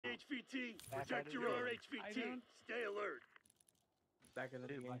HVT. Protect your own HVT. Stay alert. Back in the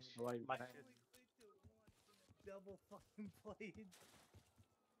game. My shit. Double fucking played.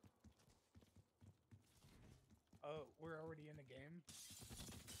 Oh, we're already in the game?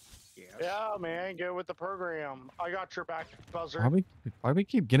 Yeah, man, get with the program. I got your back, buzzer. Why we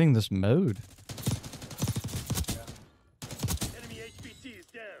keep getting this mode? Enemy HVT is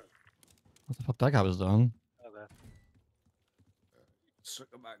down. What the fuck that guy was done? Okay.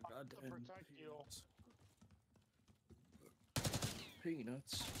 Circle back, goddamn. Protect you.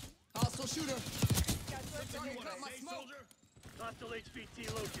 Peanuts. Hostile shooter. Hostile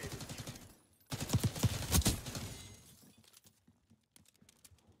HVT located.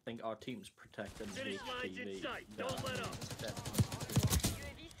 I think our team's protecting the Finish lines in HTV. sight. Don't let up.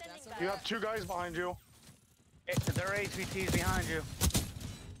 You have two guys behind you. There are HVTs behind you.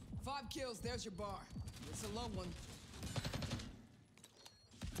 5 kills, there's your bar. It's a low one.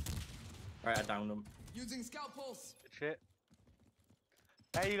 Alright, I downed him. Using scout pulse. Good shit.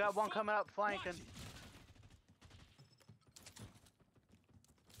 Hey, you got one coming up flanking.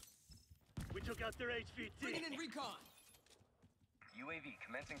 We took out their Bringing HVT. in recon. UAV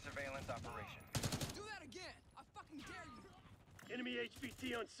commencing surveillance operation. Do that again. I fucking dare you. Enemy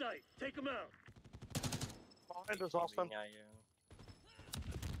HVT on site. Take them out. Behind us, Austin. Yeah.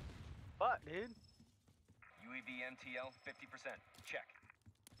 What, dude? UAV MTL 50%. Check.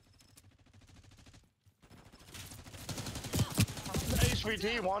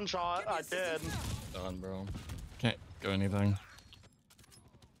 HVT one shot. I did. Done, bro. Can't do anything.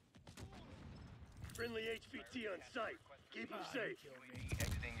 Friendly HVT on site. Keep them safe. UAV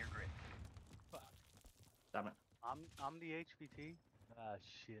exiting your grid. Damn it. I'm the HVT. Ah,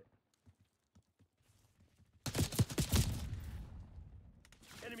 shit.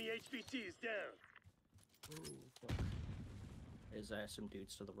 Enemy HVT is down. Ooh, fuck. There's some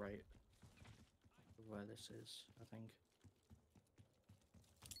dudes to the right of where this is, I think.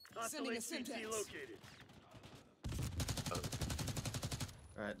 Hostile Sending a HVT Simtex. located.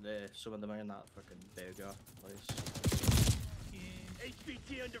 Right there, some of them are in that fucking burger place.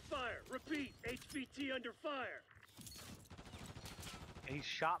 HVT under fire. Repeat. HVT under fire. He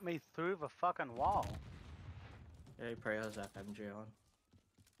shot me through the fucking wall. Yeah, he probably has FMG on.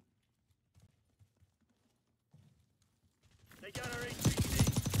 They got our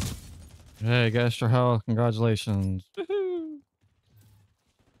HVT. Hey, guys, for hell, congratulations. Woohoo!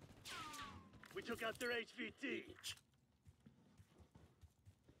 We took out their HVT.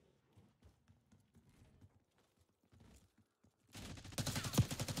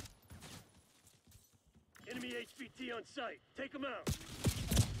 Enemy HVT on site. Take them out.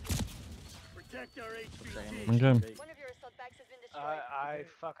 Protect our HVT. Okay. One of your assault bags has been destroyed. I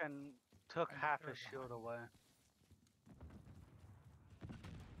fucking took half his shield away.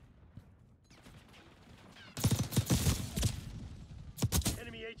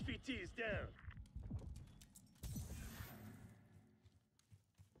 Enemy HVT is down.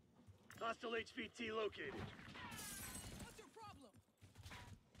 Hostile HVT located. What's your problem?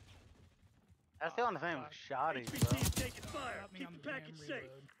 That's the only thing with shotties, bro. HVT is taking fire. Got me Keep on the the package damn safe.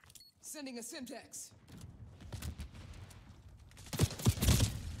 reload. Sending a Simtex.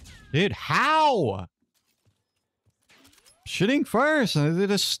 Dude, how? Shooting first, and they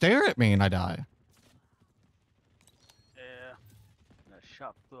just stare at me and I die. Yeah. That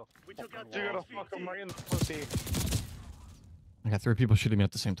shot through a We took out You their gotta fuck him HVT. right in the pussy. I got 3 people shooting me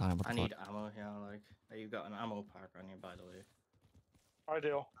at the same time. What the I fuck? need ammo here, like. You've got an ammo pack on you, by the way. I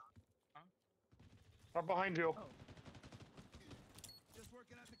do. I'm behind you. Just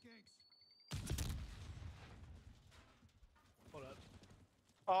working out the kinks. Hold up.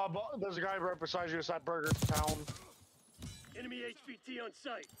 But there's a guy right beside you. It's that Burger Town. Enemy HVT on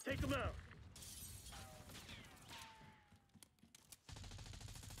site. Take them out.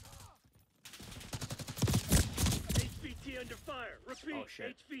 HVT under fire. Repeat. Oh,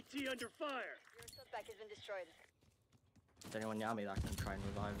 shit. HVT under fire. Your assault bag has been destroyed. Is anyone near me that can try and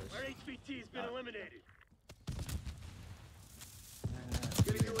revive us? Our HVT has been eliminated.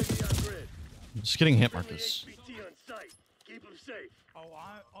 Getting Getting UAV on grid. I'm just getting hit, Friendly Marcus. HVT on site. Keep them safe.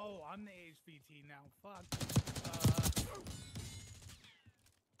 I'm the HVT now. Fuck.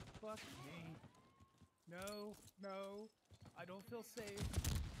 Fuck me. No, I don't feel safe.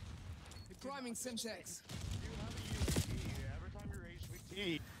 Priming Simtex. You have a UAV. Every time you're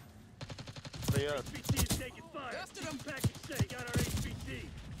HVT. Yeah. HVT is taking fire. Dusted him. Package safe. Got our HVT.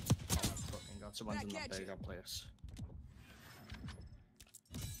 Oh, fucking god, someone's in Back that at you. burger place.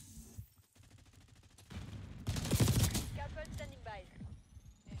 Scout bird standing by.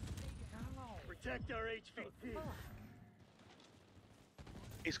 Protect our HVT.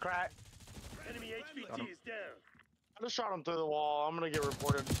 He's cracked. Enemy Got him. HVT is down. I just shot him through the wall. I'm gonna get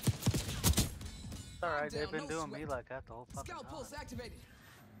reported. Alright, Down, they've been no doing sweat. me like that the whole fucking Scout time. pulse activated.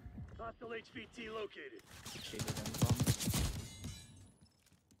 Hostile HVT located. Shaded him from.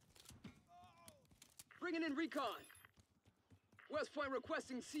 Bringing in recon. West Point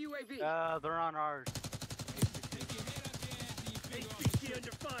requesting CUAV. They're on ours. HVT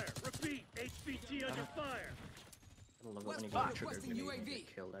under fire. Repeat. HVT under fire. I love it West when you Point get a trigger requesting grenade and UAV.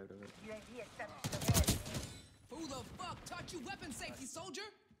 get killed out of it. Who the fuck taught you weapon safety, soldier?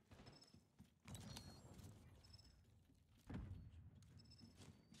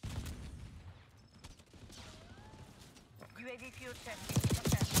 UAV fuel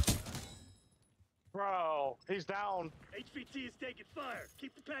testing. Bro, he's down. HVT is taking fire.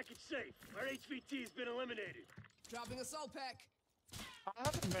 Keep the package safe. Our HVT has been eliminated. Dropping assault pack. I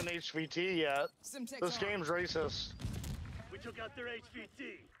haven't been HVT yet. Simtex This on. game's racist. We took out their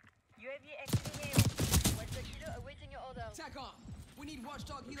HVT. UAV exiting AO. Watch the kilo awaiting your order. Tack on. We need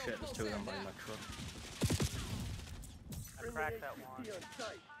watchdog Oh helo shit, there's close two of air them by now. my truck. I Friendly cracked that HVT one. on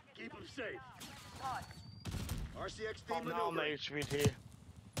site. Keep them safe. Hot. RCXD I'm now on the maneuvering. HVT.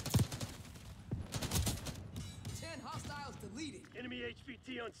 10 hostiles deleted. Enemy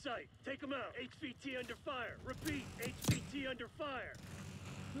HVT on site. Take them out. HVT under fire. Repeat. HVT under fire.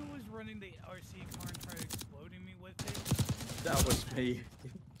 Who was running the RC car and tried exploding me with it? That was me.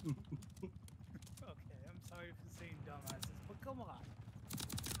 Okay, I'm sorry for saying dumbasses, but come on.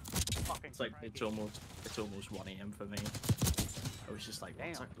 Fucking It's like cranky. it's almost 1 AM for me. I was just like,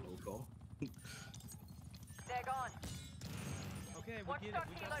 what's Damn. that logo? They're gone. Okay, we Watch get it. dog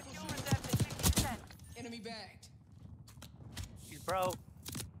We helo got fuel the reserves at 50%. Enemy bagged. He's broke.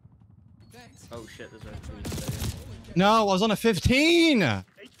 Thanks. Oh shit, there's a dude there. No, I was on a 15.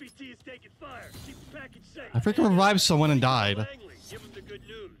 HVT is taking fire. Keep the package safe. I freaking revived someone and died. Langley, give them the good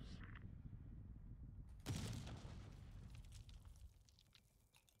news.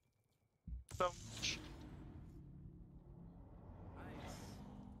 So,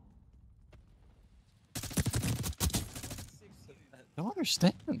 I don't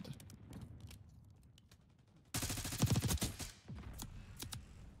understand.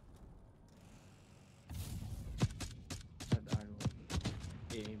 I died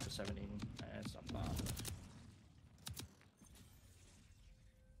 18 for 17. That's not bad.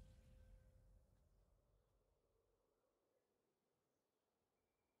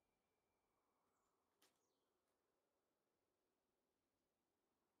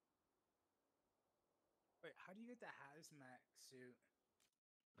 Wait, how do you get the hazmat suit?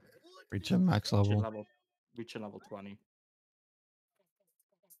 Reach a max level. Reaching level 20.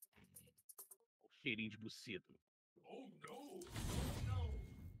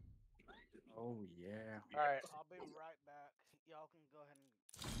 Oh yeah. Alright, I'll be right back. Y'all can go ahead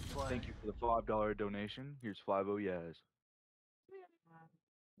and play. Thank you for the $5 donation. Here's 5 Yaz.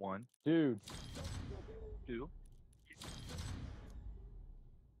 1, Dude, 2.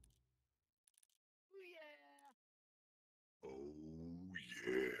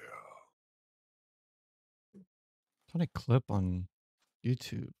 Put a clip on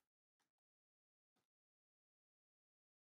YouTube.